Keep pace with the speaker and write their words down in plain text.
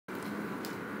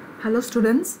Hello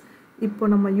students, இப்போ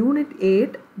நம்ம unit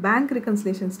 8 bank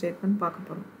reconciliation statement பார்க்க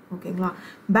போகிறோம். ஓகேங்களா?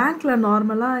 பேங்க்கில்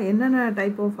நார்மலாக என்னென்ன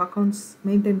டைப் ஆஃப் அக்கௌண்ட்ஸ்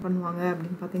மெயின்டைன் பண்ணுவாங்க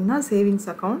அப்படின்னு பார்த்தீங்கன்னா savings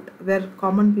account where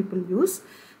common people use,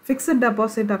 fixed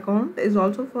deposit account is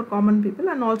also for common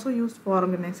people and also used for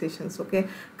organisations. Okay,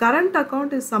 current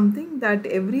account is something that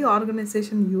every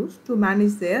organisation use to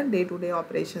manage there day to day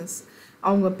operations.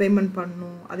 அவங்க payment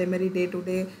பண்ணணும், அதேமாதிரி day to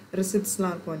day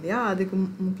ரிசிப்ட்ஸ்லாம் இருக்கும் இல்லையா, அதுக்கு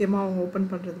முக்கியமாக அவங்க open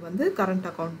பண்ணுறது வந்து கரண்ட்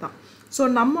அக்கௌண்ட் தான். ஸோ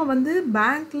நம்ம வந்து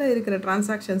பேங்க்கில் இருக்கிற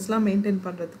ட்ரான்சாக்ஷன்ஸ்லாம் மெயின்டைன்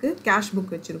பண்ணுறதுக்கு கேஷ்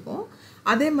புக் வச்சுருக்கோம்.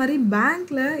 அதே மாதிரி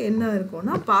பேங்க்கில் என்ன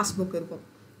இருக்கும்னா பாஸ்புக் இருக்கும்.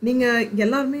 நீங்கள்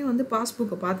எல்லாருமே வந்து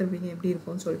பாஸ்புக்கை பார்த்துருப்பீங்க எப்படி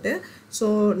இருக்கும்னு சொல்லிட்டு. ஸோ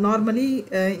நார்மலி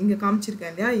இங்கே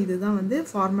காமிச்சிருக்கேன் இல்லையா, இதுதான் வந்து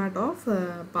ஃபார்மேட் ஆஃப்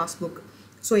பாஸ்புக்.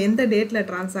 ஸோ எந்த டேட்டில்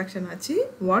ட்ரான்சாக்ஷன் ஆச்சு,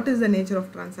 what is the nature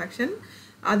of transaction,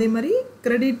 அதே மாதிரி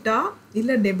கிரெடிட்டா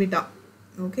இல்லை டெபிட்டா,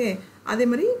 ஓகே, அதே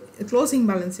மாதிரி க்ளோசிங்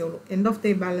பேலன்ஸ் எவ்வளோ, எண்ட் ஆஃப்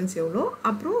டே பேலன்ஸ் எவ்வளோ,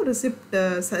 அப்புறம் receipt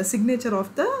signature of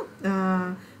the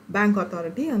bank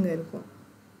authority அங்கே இருக்கும்.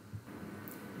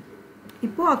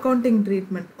 இப்போது accounting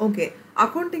treatment. Okay,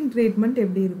 accounting treatment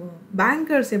எப்படி இருக்கும்,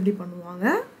 பேங்கர்ஸ் எப்படி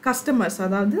பண்ணுவாங்க, கஸ்டமர்ஸ்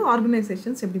அதாவது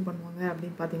ஆர்கனைசேஷன்ஸ் எப்படி பண்ணுவாங்க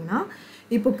அப்படின்னு பார்த்தீங்கன்னா,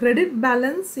 இப்போ credit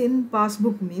balance in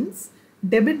passbook means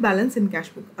debit balance in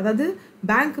cash book. அதாவது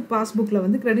பேங்க் பாஸ்புக்கில்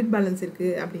வந்து கிரெடிட் பேலன்ஸ்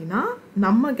இருக்குது அப்படின்னா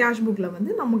நம்ம கேஷ் புக்கில்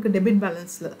வந்து நமக்கு டெபிட்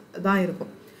பேலன்ஸில் தான்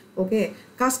இருக்கும். ஓகே,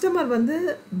 கஸ்டமர் வந்து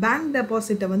பேங்க்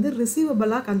டெபாசிட்டை வந்து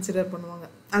ரிசீவபிளாக கன்சிடர் பண்ணுவாங்க.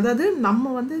 அதாவது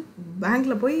நம்ம வந்து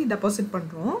பேங்க்கில் போய் டெபாசிட்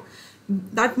பண்ணுறோம்,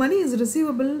 that money is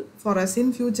receivable for us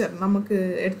in future, நமக்கு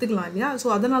எடுத்துக்கலாம் இல்லையா. ஸோ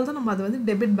அதனால தான் நம்ம அதை வந்து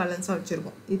டெபிட் பேலன்ஸாக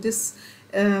வச்சுருக்கோம். It is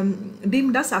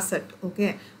deemed as asset. Okay,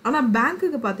 ஆனால்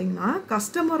பேங்க்குக்கு பார்த்தீங்கன்னா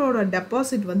கஸ்டமரோட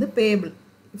டெபாசிட் வந்து பேயபிள்.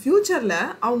 ஃப்யூச்சரில்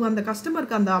அவங்க அந்த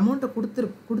கஸ்டமருக்கு அந்த அமௌண்ட்டை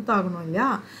கொடுத்தாகணும் இல்லையா,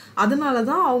 அதனால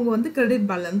தான் அவங்க வந்து கிரெடிட்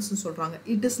பேலன்ஸ்னு சொல்கிறாங்க.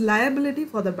 It is liability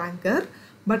for the banker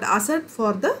but asset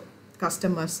for the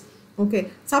customers. Okay,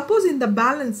 suppose இந்த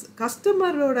பேலன்ஸ்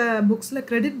கஸ்டமரோட புக்ஸில்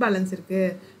கிரெடிட் பேலன்ஸ்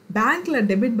இருக்குது, பேங்க்கில்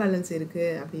டெபிட் பேலன்ஸ்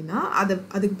இருக்குது அப்படின்னா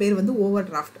அதுக்கு பேர் வந்து ஓவர்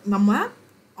டிராஃப்ட். நம்ம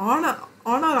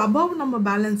ஆனர் அபவ் நம்ம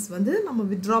பேலன்ஸ் வந்து நம்ம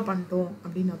வித்ட்ரா பண்ணிட்டோம்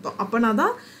அப்படின்னு அர்த்தம். அப்போனா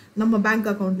தான் நம்ம பேங்க்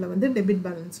அக்கௌண்ட்டில் வந்து டெபிட்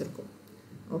பேலன்ஸ் இருக்கும்.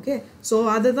 ஓகே, ஸோ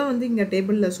அதை தான் வந்து இங்கே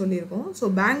டேபிளில் சொல்லியிருக்கோம். ஸோ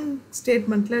பேங்க்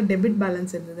ஸ்டேட்மெண்ட்டில் டெபிட்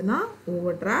பேலன்ஸ் இருந்ததுன்னா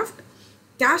ஓவர் டிராஃப்ட்,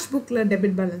 கேஷ் புக்கில்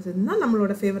டெபிட் பேலன்ஸ் இருந்ததுன்னா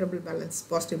நம்மளோட favourable balance,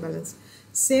 positive balance.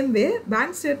 Same way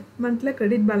bank ஸ்டேட்மெண்ட்டில்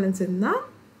credit balance இருந்தால்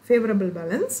ஃபேவரபிள்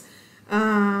பேலன்ஸ்,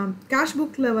 கேஷ்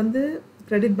புக்கில் வந்து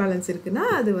கிரெடிட் பேலன்ஸ் இருக்குன்னா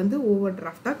அது வந்து ஓவர்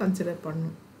டிராஃப்டாக கன்சிடர்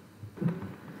பண்ணணும்.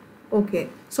 Okay,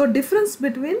 so difference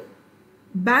between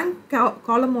bank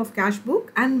காலம் of cash book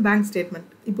and bank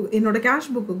statement. இப்போ என்னோட கேஷ்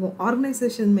புக்குக்கும்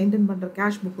ஆர்கனைசேஷன் மெயின்டைன் பண்ணுற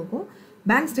கேஷ் புக்குக்கும்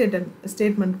பேங்க்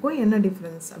ஸ்டேட்மெண்ட்டுக்கும் என்ன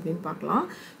டிஃப்ரென்ஸ் அப்படின்னு பார்க்கலாம்.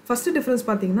 ஃபஸ்ட்டு டிஃப்ரென்ஸ்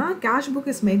பார்த்தீங்கன்னா cash book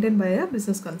is maintain by a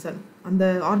business concern, அந்த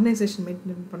ஆர்கனைசேஷன்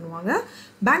மெயின்டைன் பண்ணுவாங்க.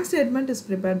 Bank statement is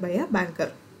prepared by a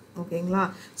banker. ஓகேங்களா?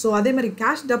 ஸோ அதே மாதிரி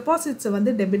கேஷ் டெபாசிட்ஸை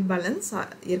வந்து டெபிட் பேலன்ஸ்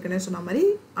ஏற்கனவே சொன்ன மாதிரி,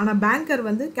 ஆனால் பேங்கர்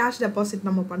வந்து கேஷ் டெபாசிட்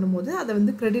நம்ம பண்ணும்போது அதை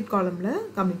வந்து கிரெடிட் காலமில்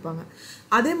காமிப்பாங்க.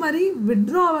 அதே மாதிரி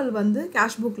வித்ட்ராவல் வந்து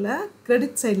கேஷ் புக்கில்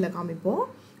கிரெடிட் சைடில் காமிப்போம்,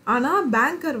 ஆனால்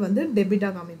பேங்கர் வந்து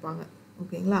டெபிட்டாக காமிப்பாங்க.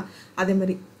 ஓகேங்களா? அதே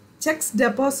மாதிரி sex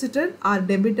deposited R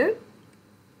debited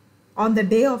on the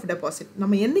day of deposit.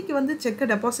 நம்ம என்றைக்கு வந்து செக்கை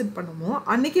டெபாசிட் பண்ணுமோ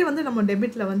அன்றைக்கே வந்து நம்ம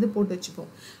டெபிட்டில் வந்து போட்டு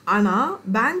வச்சுப்போம். ஆனால்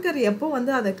பேங்கர் எப்போ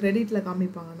வந்து அதை கிரெடிட்டில்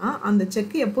காமிப்பாங்கன்னா அந்த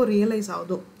செக்கு எப்போ ரியலைஸ்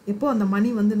ஆகுதோ, எப்போ அந்த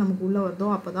மணி வந்து நமக்கு உள்ளே வருதோ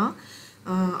அப்போ தான்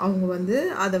அவங்க வந்து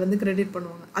அதை வந்து கிரெடிட்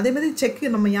பண்ணுவாங்க. அதே மாதிரி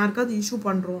செக்கு நம்ம யாருக்காவது இஷ்யூ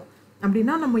பண்ணுறோம்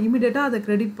அப்படின்னா நம்ம இமீடியட்டாக அதை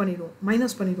கிரெடிட் பண்ணிடுவோம்,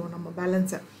 மைனஸ் பண்ணிடுவோம் நம்ம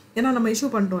பேலன்ஸை, ஏன்னா நம்ம இஷ்யூ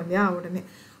பண்ணுறோம் இல்லையா உடனே.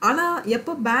 ஆனால்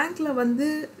எப்போ பேங்க்கில் வந்து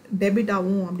டெபிட்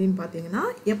ஆகும் அப்படின்னு பார்த்தீங்கன்னா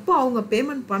எப்போ அவங்க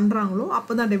பேமெண்ட் பண்ணுறாங்களோ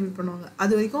அப்போ தான் டெபிட் பண்ணுவாங்க.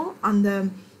 அது வரைக்கும் அந்த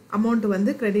அமௌண்ட்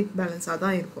வந்து கிரெடிட் பேலன்ஸாக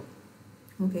தான் இருக்கும்.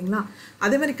 ஓகேங்களா?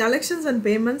 அதே மாதிரி collections and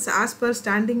payments as per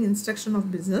standing instruction of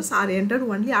business or entered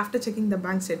only after checking the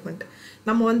bank statement.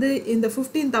 நம்ம வந்து இந்த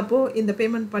 15th அப்போ இந்த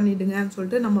பேமெண்ட் பண்ணிவிடுங்கன்னு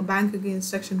சொல்லிட்டு நம்ம பேங்க்குக்கு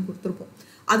இன்ஸ்ட்ரக்ஷன் கொடுத்துருப்போம்.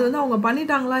 அது வந்து அவங்க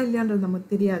பண்ணிட்டாங்களா இல்லையான்றது நமக்கு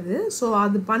தெரியாது. ஸோ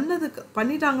அது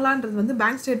பண்ணிட்டாங்களான்றது வந்து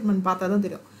பேங்க் ஸ்டேட்மெண்ட் பார்த்தா தான்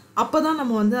தெரியும். அப்போ தான்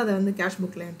நம்ம வந்து அதை வந்து கேஷ்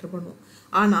புக்கில் என்ட்ரு பண்ணுவோம்.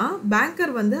 ஆனால்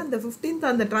பேங்கர் வந்து அந்த 15th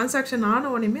அந்த டிரான்சாக்ஷன்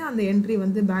ஆன உடனே அந்த என்ட்ரி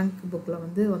வந்து பேங்க் புக்கில்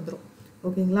வந்து வந்துடும்.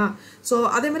 ஓகேங்களா? ஸோ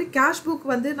அதே மாதிரி கேஷ் புக்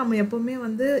வந்து நம்ம எப்போவுமே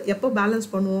வந்து எப்போ பேலன்ஸ்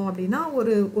பண்ணுவோம் அப்படின்னா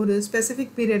ஒரு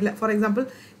ஸ்பெசிஃபிக் பீரியடில், ஃபார் எக்ஸாம்பிள்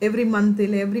எவ்ரி மந்த்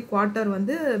இல்லை எவ்ரி குவார்ட்டர்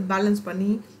வந்து பேலன்ஸ்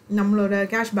பண்ணி நம்மளோட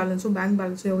கேஷ் பேலன்ஸும் பேங்க்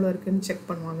பேலன்ஸும் எவ்வளோ இருக்குதுன்னு செக்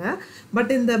பண்ணுவாங்க.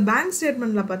 பட் இந்த பேங்க்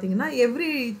ஸ்டேட்மெண்ட்டில் பார்த்தீங்கன்னா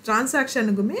எவ்ரி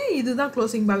டிரான்சாக்ஷனுக்குமே இதுதான்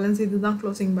க்ளோசிங் பேலன்ஸ், இதுதான்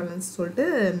க்ளோசிங் பேலன்ஸ் சொல்லிட்டு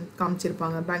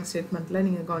காமிச்சிருப்பாங்க. பேங்க் ஸ்டேட்மெண்ட்டில்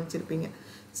நீங்கள் கவனிச்சிருப்பீங்க.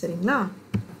 சரிங்களா?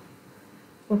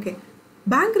 ஓகே,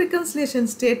 பேங்க் ரெகன்சிலியேஷன்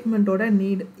ஸ்டேட்மெண்ட்டோட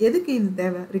நீட் எதுக்கு இது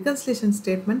தேவை, ரெகன்சிலியேஷன்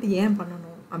ஸ்டேட்மெண்ட் ஏன்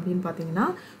பண்ணணும் அப்படின்னு பார்த்தீங்கன்னா,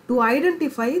 டு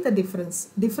ஐடென்டிஃபை த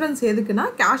டிஃப்ரென்ஸ் எதுக்குன்னா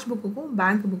கேஷ் புக்குக்கும்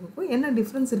பேங்க் புக்குக்கும் என்ன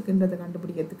டிஃப்ரென்ஸ் இருக்குன்றதை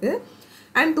கண்டுபிடிக்கிறதுக்கு.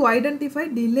 And to identify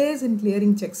delays in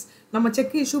clearing sex. நம்ம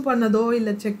செக் இஷ்யூ பண்ணதோ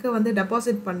இல்லை செக்கை வந்து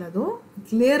டெபாசிட் பண்ணதோ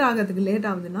கிளியர் ஆகிறதுக்கு லேட்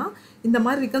ஆகுதுன்னா இந்த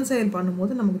மாதிரி ரிகன்சைல்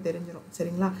பண்ணும்போது நமக்கு தெரிஞ்சிடும்.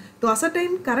 சரிங்களா? To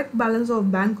அசர்டைன் correct balance of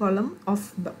bank காலம் ஆஃப்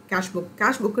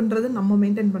கேஷ் புக்குன்றது நம்ம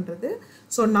மெயின்டைன் பண்ணுறது.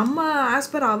 ஸோ நம்ம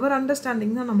ஆஸ் பர் அவர்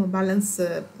அண்டர்ஸ்டாண்டிங் தான் நம்ம பேலன்ஸ்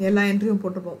எல்லா என்ட்ரியும்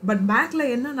போட்டிருப்போம். பட்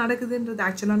பேங்க்கில் என்ன நடக்குதுன்றது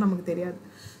ஆக்சுவலாக நமக்கு தெரியாது.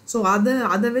 ஸோ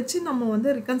அதை வச்சு நம்ம வந்து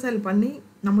ரிகன்சைல் பண்ணி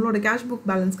நம்மளோட கேஷ் புக்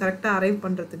பேலன்ஸ் கரெக்டாக அரைவ்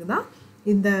பண்ணுறதுக்கு தான்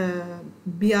இந்த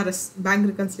பிஆர்எஸ் பேங்க்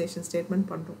ரிகன்சிலேஷன் ஸ்டேட்மெண்ட்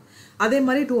பண்ணுறோம். அதே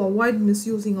மாதிரி to avoid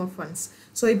misusing of funds.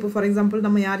 So இப்போ ஃபார் எக்ஸாம்பிள்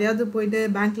நம்ம யாரையாவது போயிட்டு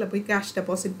பேங்க்கில் போய் கேஷ்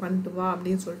டெபாசிட் பண்ணிட்டு வா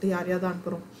அப்படின்னு சொல்லிட்டு யாரையாவது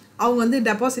அனுப்புகிறோம். அவங்க வந்து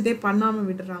டெபாசிட்டே பண்ணாமல்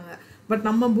விட்டுறாங்க. பட்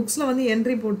நம்ம புக்ஸில் வந்து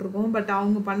என்ட்ரி போட்டிருக்கோம். பட்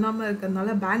அவங்க பண்ணாமல்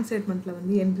இருக்கிறதுனால பேங்க் ஸ்டேட்மெண்ட்டில்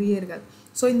வந்து என்ட்ரியே இருக்காது.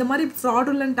 ஸோ இந்த மாதிரி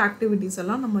ஃப்ராடுலண்ட் ஆக்டிவிட்டீஸ்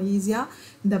எல்லாம் நம்ம ஈஸியாக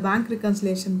இந்த பேங்க்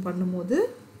ரிகன்சிலேஷன் பண்ணும்போது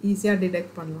ஈஸியாக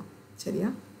டிடெக்ட் பண்ணலாம். சரியா?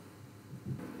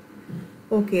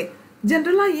 ஓகே.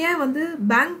 ஜென்ரலாக ஏன் வந்து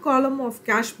பேங்க் காலம் of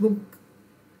cash book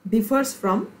differs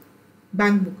from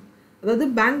bank book, அதாவது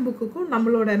பேங்க் புக்குக்கும்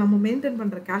நம்ம மெயின்டைன்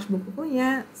பண்ணுற கேஷ் புக்குக்கும்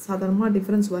ஏன் சாதாரணமாக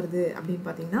டிஃப்ரென்ஸ் வருது அப்படின்னு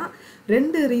பார்த்தீங்கன்னா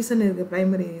 2 ரீசன் இருக்குது.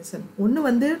 ப்ரைமரி ரீசன் ஒன்று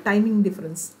வந்து டைமிங்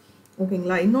டிஃப்ரென்ஸ்.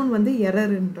 ஓகேங்களா? இன்னொன்று வந்து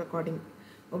எரர் இன் ரெக்கார்டிங்.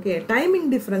 ஓகே.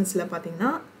 டைமிங் டிஃப்ரென்ஸில்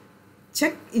பார்த்தீங்கன்னா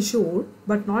check issued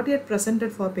but not yet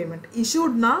presented for payment.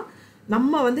 இஷ்யூட்னா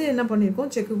நம்ம வந்து என்ன பண்ணியிருக்கோம்,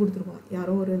 செக்கு கொடுத்துருக்கோம்.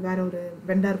 வேற ஒரு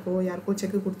வெண்டருக்கோ யாருக்கோ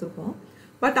செக்கு கொடுத்துருக்கோம்.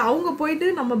 பட் அவங்க போயிட்டு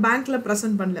நம்ம பேங்க்கில்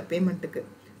ப்ரெசென்ட் பண்ணல பேமெண்ட்டுக்கு.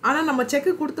 ஆனால் நம்ம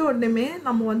செக்கு கொடுத்த உடனே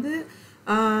நம்ம வந்து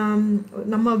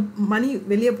நம்ம மணி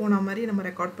வெளியே போன மாதிரி நம்ம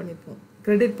ரெக்கார்ட் பண்ணியிருப்போம்,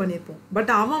 கிரெடிட் பண்ணியிருப்போம்.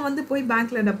 பட் அவன் வந்து போய்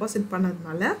பேங்க்கில் டெபாசிட்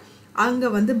பண்ணதுனால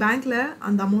அங்கே வந்து பேங்க்கில்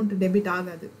அந்த அமௌண்ட் டெபிட்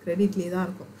ஆகாது, கிரெடிட்லேயே தான்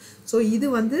இருக்கும். ஸோ இது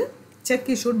வந்து check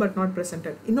issued but not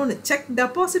presented. இன்னொன்று check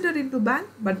deposited in to bank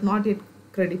but not yet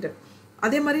credited.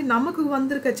 அதே மாதிரி நமக்கு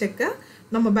வந்திருக்க செக்கை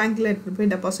நம்ம பேங்க்கில் எடுத்துகிட்டு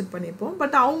போய் டெபாசிட் பண்ணியிருப்போம்.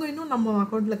 பட் அவங்க இன்னும் நம்ம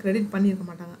அக்கௌண்ட்டில் கிரெடிட் பண்ணியிருக்க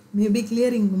மாட்டாங்க. மேபி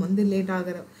கிளியரிங் வந்து லேட்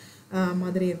ஆகிற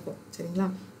மாதிரி இருக்கும். சரிங்களா?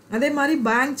 அதே மாதிரி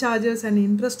bank charges and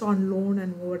interest on loan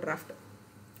and over draft.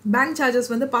 Bank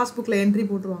charges வந்து பாஸ்புக்கில் என்ட்ரி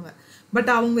போட்டுருவாங்க.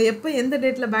 பட் அவங்க எந்த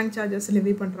டேட்டில் பேங்க் சார்ஜஸ்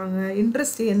லெவி பண்ணுறாங்க,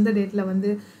 இன்ட்ரெஸ்ட் எந்த டேட்டில்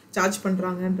வந்து சார்ஜ்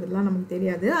பண்ணுறாங்கன்றதுலாம் நமக்கு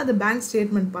தெரியாது. அது பேங்க்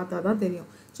ஸ்டேட்மெண்ட் பார்த்தா தான் தெரியும்.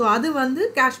 ஸோ அது வந்து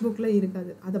கேஷ் புக்கில்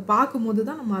இருக்காது. அதை பார்க்கும்போது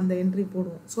தான் நம்ம அந்த என்ட்ரி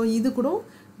போடுவோம். ஸோ இது கூட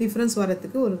டிஃப்ரென்ஸ்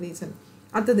வரத்துக்கு ஒரு ரீசன்.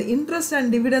 அடுத்தது interest and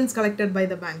dividends collected by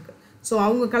the bank. So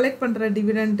அவங்க கலெக்ட் பண்ணுற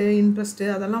டிவிடெண்ட்டு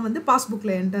இன்ட்ரெஸ்ட்டு அதெல்லாம் வந்து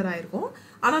பாஸ்புக்கில் என்டர் ஆகிருக்கும்.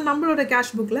 ஆனால் நம்மளோட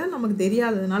கேஷ் புக்கில் நமக்கு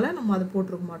தெரியாததுனால நம்ம அதை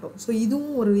போட்டிருக்க மாட்டோம். ஸோ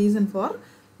இதுவும் ஒரு ரீசன் ஃபார்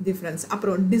டிஃப்ரென்ஸ்.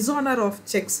 அப்புறம் dishonour of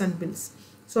sex and bills.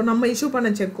 So நம்ம இஷ்யூ பண்ண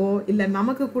செக்கோ இல்லை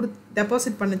நமக்கு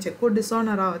டெபாசிட் பண்ண செக்கோ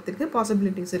டிஸானர் ஆகிறதுக்கு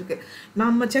பாசிபிலிட்டிஸ் இருக்குது.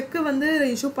 நம்ம செக்கு வந்து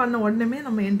இஷ்யூ பண்ண உடனே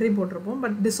நம்ம என்ட்ரி போட்டிருப்போம்.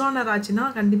 பட் டிஸானர் ஆச்சுன்னா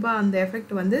கண்டிப்பாக அந்த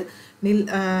எஃபெக்ட் வந்து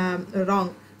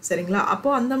ராங். சரிங்களா?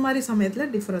 அப்போது அந்த மாதிரி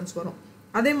சமயத்தில் டிஃப்ரென்ஸ் வரும்.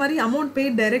 அதே மாதிரி amount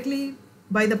paid directly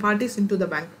by the parties in to the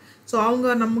bank. So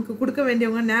அவங்க நமக்கு கொடுக்க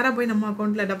வேண்டியவங்க நேராக போய் நம்ம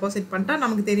அக்கௌண்ட்டில் டெபாசிட் பண்ணிட்டா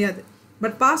நமக்கு தெரியாது.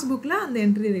 பட் பாஸ்புக்கில் அந்த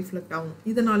என்ட்ரி ரிஃப்ளெக்ட் ஆகும்.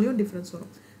 இதனாலையும் டிஃப்ரென்ஸ்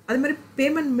வரும். அது மாதிரி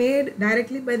payment mat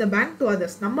directly by the bank to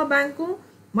others. நம்ம பேங்க்கும்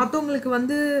மற்றவங்களுக்கு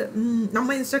வந்து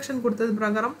நம்ம இன்ஸ்ட்ரக்ஷன் கொடுத்தது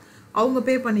பிரகாரம் அவங்க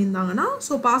பே பண்ணியிருந்தாங்கன்னா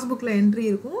ஸோ பாஸ்புக்கில் என்ட்ரி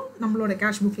இருக்கும், நம்மளோட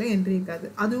கேஷ் புக்கில் என்ட்ரி இருக்காது.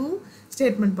 அதுவும்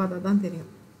ஸ்டேட்மெண்ட் பார்த்தா தான்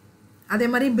தெரியும். அதே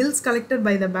மாதிரி bills collected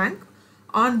by the bank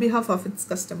on behalf of it's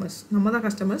customers. நம்ம தான்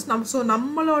கஸ்டமர்ஸ். ஸோ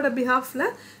நம்மளோட பிஹாஃபில்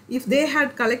if they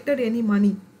had collected any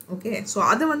money, okay, so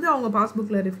அது வந்து அவங்க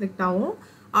பாஸ்புக்கில் ரிஃப்ளெக்ட் ஆகும்.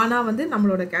 ஆனால் வந்து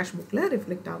நம்மளோட கேஷ் புக்கில்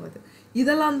ரிஃப்ளெக்ட் ஆகுது.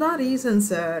 இதெல்லாம் தான் ரீசன்ஸ்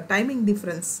டைமிங்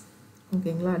டிஃப்ரென்ஸ்.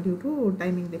 ஓகேங்களா? Due to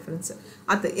timing difference.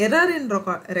 அது எரர் இன்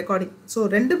ரெக்கார்டிங். ஸோ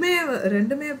ரெண்டுமே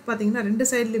பார்த்தீங்கன்னா 2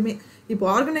 சைட்லையுமே இப்போ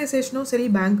ஆர்கனைசேஷனும் சரி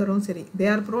பேங்கரும் சரி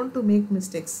they are prone to make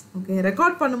mistakes. Okay.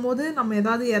 Record பண்ணும்போது நம்ம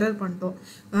ஏதாவது எரர் பண்ணிட்டோம்,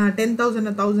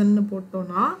 10,000 1,000ன்னு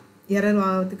போட்டோன்னா எரர்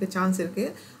ஆகிறதுக்கு சான்ஸ்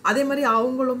இருக்குது. அதே மாதிரி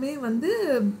அவங்களுமே வந்து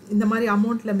இந்த மாதிரி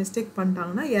அமௌண்ட்டில் மிஸ்டேக்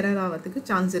பண்ணிட்டாங்கன்னா எரர் ஆகிறதுக்கு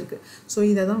சான்ஸ் இருக்குது. ஸோ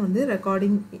இதை தான் வந்து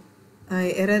ரெக்கார்டிங்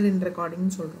எரர் இன்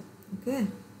ரெக்கார்டிங்னு சொல்கிறோம். Okay.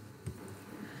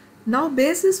 Now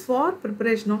basis for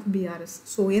preparation of BRS.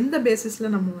 So எந்த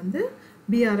பேசிஸில் நம்ம வந்து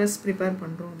பிஆர்எஸ் ப்ரிப்பேர்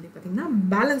பண்ணுறோம் அப்படின்னு பார்த்தீங்கன்னா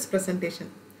பேலன்ஸ்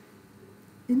ப்ரெசன்டேஷன்.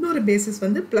 இன்னொரு பேசிஸ்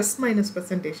வந்து plus minus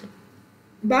presentation.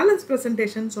 Balance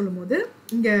presentation சொல்லும் போது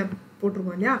இங்கே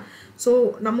போட்டிருக்கோம் இல்லையா? ஸோ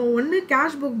நம்ம ஒன்று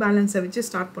கேஷ் புக் பேலன்ஸை வச்சு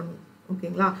ஸ்டார்ட் பண்ணுவோம்.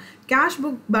 ஓகேங்களா? கேஷ்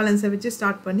புக் பேலன்ஸை வச்சு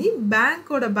ஸ்டார்ட் பண்ணி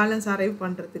பேங்க்கோட பேலன்ஸ் அரைவ்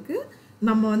பண்ணுறதுக்கு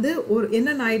நம்ம வந்து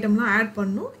என்னென்ன ஐட்டம்லாம் ஆட்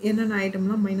பண்ணணும், என்னென்ன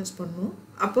ஐட்டம்லாம் மைனஸ் பண்ணணும்.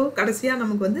 அப்போது கடைசியாக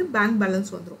நமக்கு வந்து பேங்க்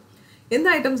பேலன்ஸ் வந்துடும். எந்த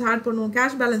ஐட்டம்ஸ் ஆட் பண்ணுவோம்?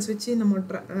 கேஷ் பேலன்ஸ் வச்சு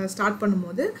நம்ம ஸ்டார்ட்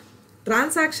பண்ணும்போது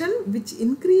transaction which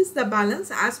increase the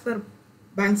balance as per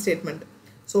bank statement.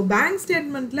 So bank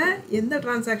ஸ்டேட்மெண்ட்டில் எந்த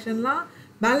டிரான்சாக்ஷன்லாம்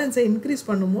பேலன்ஸை இன்க்ரீஸ்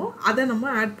பண்ணுமோ அதை நம்ம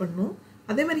ஆட் பண்ணணும்.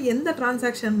 அதே மாதிரி எந்த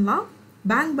டிரான்சாக்ஷன்லாம்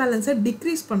பேங்க் பேலன்ஸை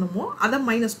டிக்ரீஸ் பண்ணுமோ அதை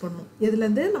மைனஸ் பண்ணும்.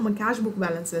 எதுலேருந்து? நம்ம கேஷ் புக்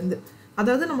பேலன்ஸ்லேருந்து.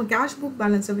 அதாவது நம்ம கேஷ் புக்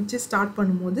பேலன்ஸை வச்சு ஸ்டார்ட்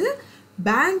பண்ணும்போது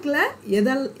பேங்க்கில்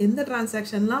எந்த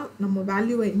டிரான்சாக்ஷன்லாம் நம்ம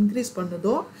வேல்யூவை இன்க்ரீஸ்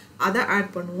பண்ணுதோ அதை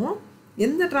ஆட் பண்ணுவோம்.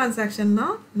 எந்த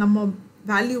டிரான்சாக்ஷன்லாம் நம்ம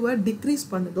வேல்யூவை டிக்ரீஸ்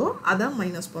பண்ணுதோ அதை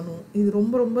மைனஸ் பண்ணுவோம். இது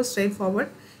ரொம்ப ரொம்ப ஸ்ட்ரெயிட்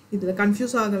ஃபார்வர்ட். இதில்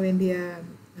கன்ஃபியூஸ் ஆக வேண்டிய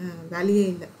வேலையே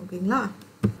இல்லை. ஓகேங்களா?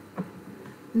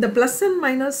 இந்த plus and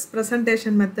minus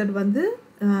presentation method வந்து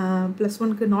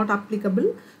 +1க்கு நாட் அப்ளிகபிள்.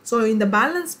 ஸோ இந்த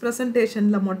பேலன்ஸ்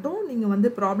ப்ரெசன்டேஷனில் மட்டும் நீங்கள் வந்து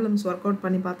ப்ராப்ளம்ஸ் ஒர்க் அவுட்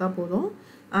பண்ணி பார்த்தா போதும்.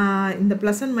 இந்த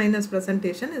plus and minus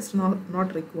presentation is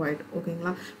not required.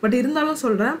 ஓகேங்களா? பட் இருந்தாலும்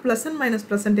சொல்கிறேன், ப்ளஸ் அண்ட் மைனஸ்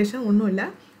ப்ரெசன்டேஷன் ஒன்றும் இல்லை,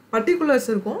 பர்டிகுலர்ஸ்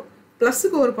இருக்கும்.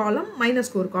 ப்ளஸுக்கு ஒரு காலம்,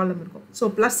 மைனஸ்க்கு ஒரு காலம் இருக்கும். ஸோ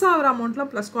ப்ளஸ் ஆகிற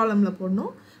அமௌண்ட்லாம் ப்ளஸ் காலமில்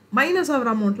போடணும், மைனஸ் ஆகிற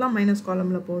அமௌண்ட்லாம் மைனஸ்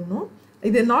காலமில் போடணும்.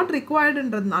 இது நாட்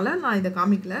ரிக்வயர்டுன்றதுனால நான் இதை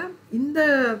காமிக்கல. இந்த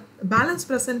பேலன்ஸ்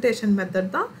ப்ரெசன்டேஷன்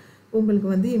மெத்தட் தான் உங்களுக்கு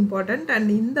வந்து இம்பார்ட்டண்ட்.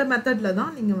 அண்ட் இந்த மெத்தடில்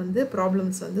தான் நீங்கள் வந்து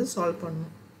ப்ராப்ளம்ஸ் வந்து சால்வ்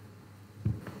பண்ணணும்.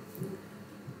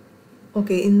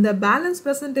 ஓகே, இந்த பேலன்ஸ்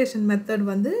ப்ரெசன்டேஷன் மெத்தட்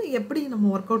வந்து எப்படி நம்ம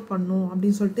ஒர்க் அவுட் பண்ணணும்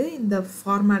அப்படின்னு சொல்லிட்டு இந்த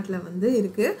ஃபார்மேட்டில் வந்து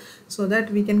இருக்குது. So that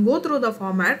we can go through the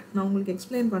format. நான் உங்களுக்கு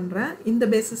எக்ஸ்பிளைன் பண்ணுறேன். இந்த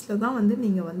பேசிஸில் தான் வந்து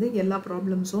நீங்கள் வந்து எல்லா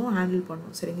ப்ராப்ளம்ஸும் ஹேண்டில்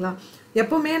பண்ணணும். சரிங்களா?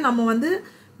 எப்போவுமே நம்ம வந்து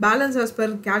balance as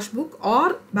per cash book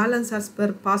R balance as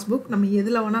per passbook நம்ம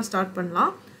எதில் வேணால் ஸ்டார்ட்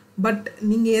பண்ணலாம். பட்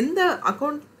நீங்கள்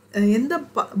எந்த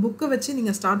புக்கை வச்சு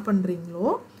நீங்கள் ஸ்டார்ட் பண்ணுறீங்களோ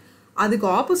அதுக்கு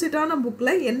ஆப்போசிட்டான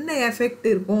புக்கில் என்ன எஃபெக்ட்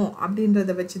இருக்கும்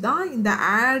அப்படின்றத வச்சு தான் இந்த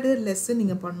ஆடு லெஸ்ஸு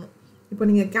நீங்கள் பண்ணணும். இப்போ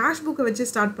நீங்கள் கேஷ் புக்கை வச்சு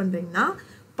ஸ்டார்ட் பண்ணுறீங்கன்னா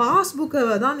பாஸ்புக்கை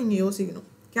தான் நீங்கள் யோசிக்கணும்,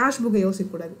 கேஷ் புக்கை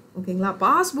யோசிக்கக்கூடாது. ஓகேங்களா?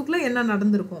 பாஸ்புக்கில் என்ன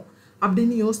நடந்திருக்கும்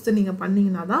அப்படின்னு யோசித்து நீங்கள்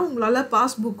பண்ணிங்கன்னா தான் உங்களால்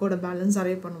பாஸ்புக்கோட பேலன்ஸ்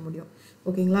அரைவ் பண்ண முடியும்.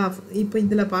 ஓகேங்களா? இப்போ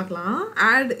இதில் பார்க்கலாம்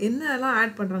என்னெல்லாம்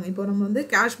ஆட் பண்ணுறாங்க. இப்போ நம்ம வந்து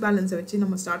கேஷ் பேலன்ஸை வச்சு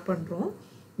நம்ம ஸ்டார்ட் பண்ணுறோம்.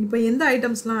 இப்போ எந்த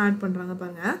ஐட்டம்ஸ்லாம் ஆட் பண்ணுறாங்க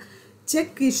பாருங்கள்.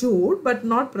 Check issued but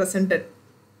not presented.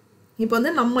 இப்போ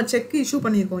வந்து நம்ம செக் இஷ்யூ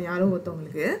பண்ணியிருக்கோம் யாரோ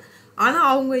ஒருத்தவங்களுக்கு, ஆனால்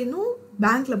அவங்க இன்னும்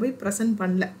பேங்க்கில் போய் ப்ரெசென்ட்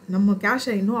பண்ணல, நம்ம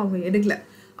கேஷை இன்னும் அவங்க எடுக்கல.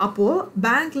 அப்போது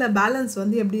பேங்க்கில் பேலன்ஸ்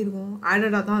வந்து எப்படி இருக்கும்?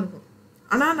 ஆடடாக தான் இருக்கும்.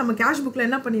 ஆனால் நம்ம கேஷ் புக்கில்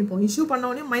என்ன பண்ணியிருப்போம்? இஷ்யூ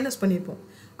பண்ணோடனே மைனஸ் பண்ணியிருப்போம்.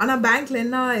 ஆனால் பேங்க்கில்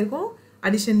என்ன இருக்கும்?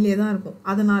 அடிஷன்லேயே தான் இருக்கும்.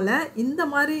 அதனால் இந்த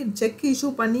மாதிரி செக்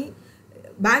இஷ்யூ பண்ணி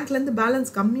பேங்க்லேருந்து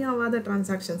பேலன்ஸ் கம்மியாகாத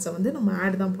டிரான்சாக்ஷன்ஸை வந்து நம்ம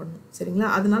ஆட் தான் பண்ணணும். சரிங்களா?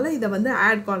 அதனால இதை வந்து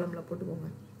ஆட் காலமில் போட்டுக்கோங்க.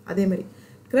 அதேமாதிரி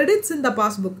கிரெடிட்ஸ் இந்த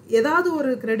பாஸ்புக், ஏதாவது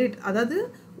ஒரு கிரெடிட், அதாவது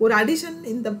ஒரு அடிஷன்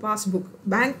இந்த பாஸ்புக்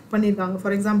பேங்க் பண்ணியிருக்காங்க.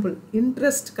 For example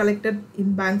interest collected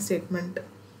in bank statement,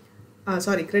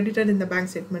 credited இந்த பேங்க்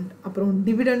ஸ்டேட்மெண்ட், அப்புறம்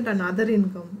டிவிடெண்ட் அண்ட் அதர்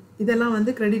இன்கம், இதெல்லாம்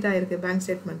வந்து கிரெடிட் ஆகிருக்கு பேங்க்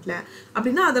ஸ்டேட்மெண்ட்டில்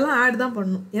அப்படின்னா அதெல்லாம் ஆட் தான்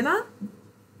பண்ணணும். ஏன்னா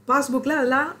பாஸ்புக்கில்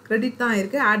அதெல்லாம் கிரெடிட் தான்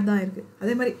இருக்குது, ஆட் தான் இருக்குது.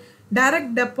 அதே மாதிரி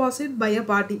direct deposit by a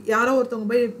party, யாரோ ஒருத்தவங்க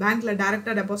போய் பேங்க்கில்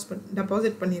டைரெக்டாக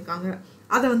டெபாசிட் பண்ணியிருக்காங்க,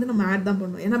 அதை வந்து நம்ம ஆட் தான்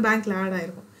பண்ணணும். ஏன்னா பேங்க்கில் ஆட்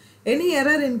ஆகிருக்கும். Any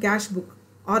error in cash book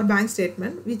R bank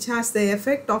statement which has the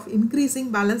effect of increasing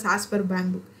balance as per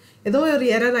bank book. ஏதோ ஒரு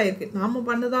எரர் ஆகிருக்கு, நாம்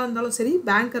பண்ணதாக இருந்தாலும் சரி,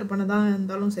 பேங்கர் பண்ணதாக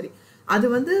இருந்தாலும் சரி, அது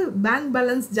வந்து பேங்க்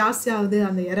பேலன்ஸ் ஜாஸ்தி ஆகுது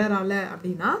அந்த எரரால்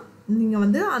அப்படின்னா நீங்கள்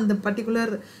வந்து அந்த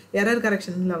பர்டிகுலர் எரர்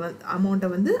கரெக்ஷனில் அமௌண்ட்டை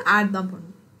வந்து ஆட் தான்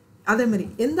பண்ணணும். அதேமாதிரி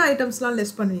எந்த ஐட்டம்ஸ்லாம்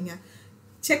லெஸ் பண்ணுவீங்க?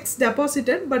 Sex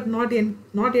deposited but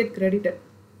not yet credited.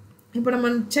 இப்போ நம்ம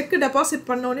செக்கு டெபாசிட்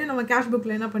பண்ணோடனே நம்ம கேஷ்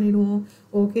புக்கில் என்ன பண்ணிவிடுவோம்?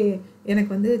 ஓகே,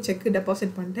 எனக்கு வந்து செக்கு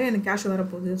டெபாசிட் பண்ணிட்டேன், எனக்கு கேஷ்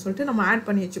வரப்போகுதுன்னு சொல்லிட்டு நம்ம ஆட்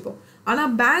பண்ணி வச்சுப்போம்.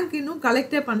 ஆனால் பேங்க் இன்னும்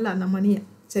கலெக்டே பண்ணல அந்த மணியை.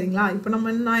 சரிங்களா? இப்போ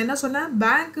நான் என்ன சொன்னேன்,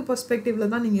 பேங்க்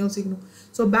பெர்ஸ்பெக்டிவில் தான் நீங்கள் யோசிக்கணும்.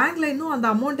 ஸோ பேங்க்கில் இன்னும் அந்த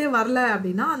அமௌண்ட்டே வரல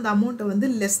அப்படின்னா அந்த அமௌண்ட்டை வந்து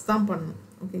லெஸ் தான் பண்ணணும்.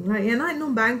 ஓகேங்களா? ஏன்னா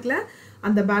இன்னும் பேங்க்கில்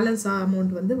அந்த பேலன்ஸ்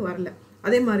அமௌண்ட் வந்து வரல.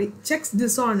 அதே மாதிரி sex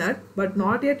டிஸானர்ட் but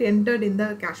not yet entered in the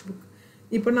cash book.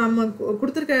 இப்போ நம்ம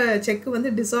கொடுத்துருக்க செக்கு வந்து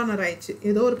டிஸானர் ஆயிடுச்சு,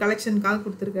 ஏதோ ஒரு கலெக்ஷனுக்காக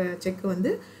கொடுத்துருக்க செக்கு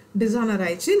வந்து டிஸானர்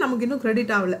ஆயிடுச்சு, நமக்கு இன்னும்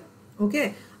கிரெடிட் ஆகலை. ஓகே,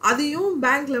 அதையும்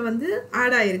பேங்க்கில் வந்து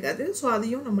ஆட் ஆகிருக்காது. ஸோ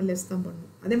அதையும் நம்ம லெஸ் தான் பண்ணணும்.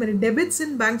 அதே மாதிரி டெபிட்ஸ்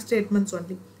இன் பேங்க் ஸ்டேட்மெண்ட்ஸ்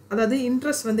ஒன்லி, அதாவது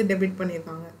இன்ட்ரெஸ்ட் வந்து டெபிட்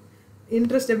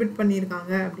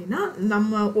பண்ணியிருக்காங்க அப்படின்னா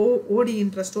நம்ம ஓடி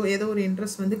இன்ட்ரெஸ்ட்டோ ஏதோ ஒரு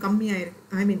இன்ட்ரெஸ்ட் வந்து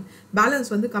கம்மியாயிருக்கு,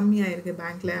 பேலன்ஸ் வந்து கம்மியாயிருக்கு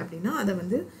பேங்க்கில் அப்படின்னா அதை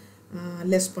வந்து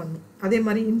லெஸ் பண்ணும். அதே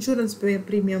மாதிரி insurance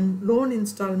premium, loan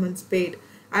instalments paid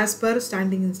as per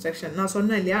standing instruction. நான்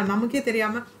சொன்னேன் இல்லையா, நமக்கே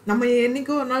தெரியாமல் நம்ம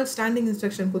என்றைக்கோ ஒரு நாள் ஸ்டாண்டிங்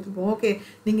இன்ஸ்ட்ரக்ஷன் கொடுத்துருப்போம். ஓகே,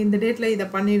 நீங்கள் இந்த டேட்டில் இதை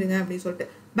பண்ணிவிடுங்க அப்படின்னு சொல்லிட்டு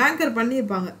பேங்கர்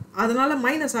பண்ணியிருப்பாங்க, அதனால்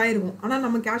மைனஸ் ஆகிருக்கும். ஆனால்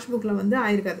நம்ம கேஷ் புக்கில் வந்து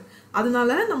ஆயிருக்காது.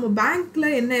 அதனால நம்ம பேங்க்கில்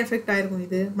என்ன எஃபெக்ட் ஆகிருக்கும்?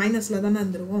 இது மைனஸில் தானே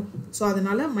இருந்திருக்கும். ஸோ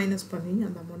அதனால் மைனஸ் பண்ணி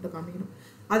அந்த அமௌண்ட்டை காமிக்கணும்.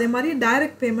 அதே மாதிரி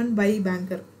டைரக்ட் பேமெண்ட் பை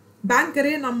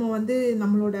பேங்கரே நம்ம வந்து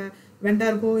நம்மளோட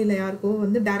வெண்டாருக்கோ இல்லை யாருக்கோ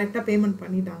வந்து டைரெக்டாக பேமெண்ட்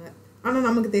பண்ணிட்டாங்க, ஆனால்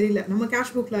நமக்கு தெரியல, நம்ம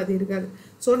கேஷ் புக்கில் அது இருக்காது.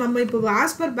 ஸோ நம்ம இப்போ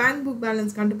as per bank book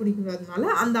balance கண்டுபிடிக்கிறதுனால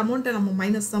அந்த அமௌண்ட்டை நம்ம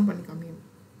மைனஸ் தான் பண்ணி காமிக்கணும்.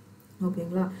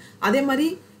 ஓகேங்களா? அதே மாதிரி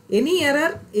any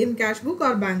error in cash book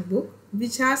R bank book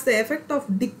which has the effect of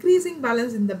decreasing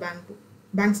balance in the bank book.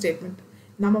 Bank statement.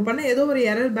 நம்ம பண்ண ஏதோ ஒரு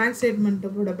எரர் பேங்க்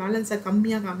ஸ்டேட்மெண்ட்டோட பேலன்ஸை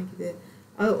கம்மியாக காமிக்குது,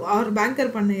 ஆர்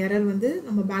பேங்கர் பண்ண எரர் வந்து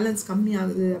நம்ம பேலன்ஸ்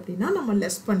கம்மியாகுது அப்படின்னா நம்ம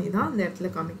லெஸ் பண்ணி தான் அந்த இடத்துல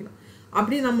காமிக்கணும்.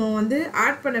 அப்படி நம்ம வந்து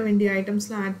ஆட் பண்ண வேண்டிய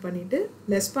ஐட்டம்ஸ்லாம் ஆட் பண்ணிவிட்டு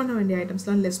லெஸ் பண்ண வேண்டிய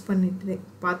ஐட்டம்ஸ்லாம் லெஸ் பண்ணிட்டு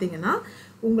பார்த்தீங்கன்னா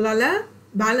உங்களால்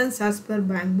balance as per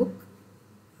bank book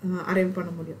arrive பண்ண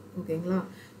முடியும். ஓகேங்களா?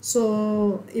 ஸோ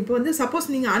இப்போ வந்து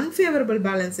சப்போஸ் நீங்கள் அன்ஃபேவரபிள்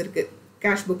பேலன்ஸ் இருக்குது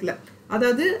கேஷ் புக்கில்,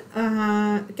 அதாவது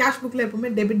கேஷ் புக்கில்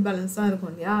எப்போவுமே டெபிட் பேலன்ஸ் தான்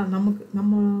இருக்கும் இல்லையா,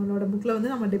 நம்மளோட புக்கில்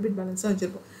வந்து நம்ம டெபிட் பேலன்ஸ் தான்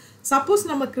வச்சுருப்போம். சப்போஸ்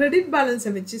நம்ம கிரெடிட்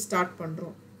பேலன்ஸை வச்சு ஸ்டார்ட்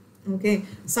பண்ணுறோம். ஓகே,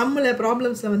 சம்மில்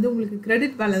ப்ராப்ளம்ஸில் வந்து உங்களுக்கு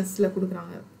கிரெடிட் பேலன்ஸில்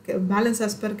கொடுக்குறாங்க, பேலன்ஸ்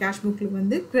ஆஸ் பர் கேஷ் புக்கில்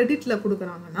வந்து கிரெடிட்டில்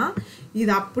கொடுக்குறாங்கன்னா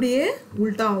இது அப்படியே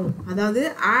உல்ட்டா ஆகும். அதாவது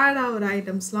ஆட் ஆகிற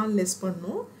ஐட்டம்ஸ்லாம் லெஸ்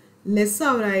பண்ணும், லெஸ்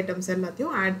ஆகிற ஐட்டம்ஸ்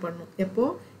எல்லாத்தையும் ஆட் பண்ணும்.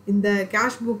 எப்போது இந்த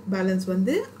கேஷ் புக் பேலன்ஸ்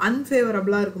வந்து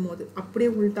அன்ஃபேவரபுளாக இருக்கும் போது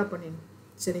அப்படியே உல்ட்டா பண்ணிடணும்.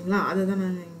 சரிங்களா? அதை தான்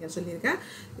நான் இங்கே சொல்லியிருக்கேன்.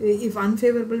 If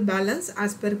unfavourable balance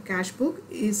as per cash book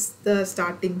is the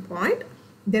starting point,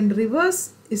 then reverse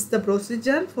is the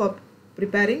procedure for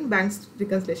preparing bank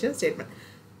reconciliation statement.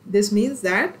 This means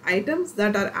that items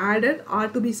that are added are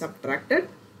to be subtracted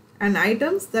and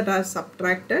items that are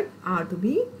subtracted are to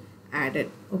be added.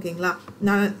 ஓகேங்களா?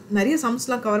 நான் நிறைய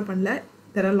சம்ஸ்லாம் cover பண்ணல.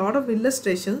 There are a lot of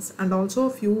illustrations and also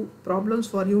few problems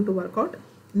for you to work out.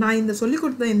 நான் இந்த சொல்லிக்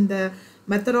கொடுத்த இந்த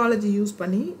methodology use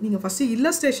பண்ணி நீங்கள் ஃபஸ்ட்டு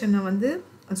இல்லஸ்ட்ரேஷனை வந்து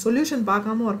சொல்யூஷன்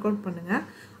பார்க்காம ஒர்க் அவுட் பண்ணுங்கள்.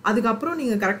 அதுக்கப்புறம்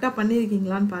நீங்கள் கரெக்டாக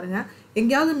பண்ணியிருக்கீங்களான்னு பாருங்கள்.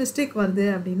 எங்கேயாவது மிஸ்டேக் வருது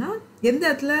அப்படின்னா எந்த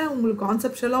இடத்துல உங்களுக்கு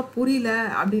கான்செப்ஷுவலாக புரியல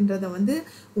அப்படின்றத வந்து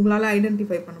உங்களால்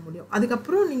ஐடென்டிஃபை பண்ண முடியும்.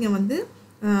 அதுக்கப்புறம் நீங்கள் வந்து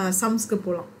சம்ஸ்க்கு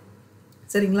போகலாம்.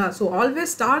 சரிங்களா? So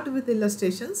always start with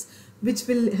illustrations which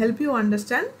will help you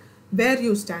understand where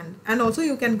you stand, and also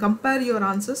you can compare your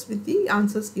answers with the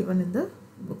answers given in the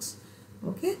books.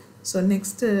 Okay, so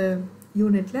next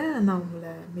unitல நான்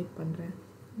உங்களை meet பண்ணுறேன்.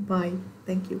 Bye.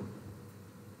 Thank you.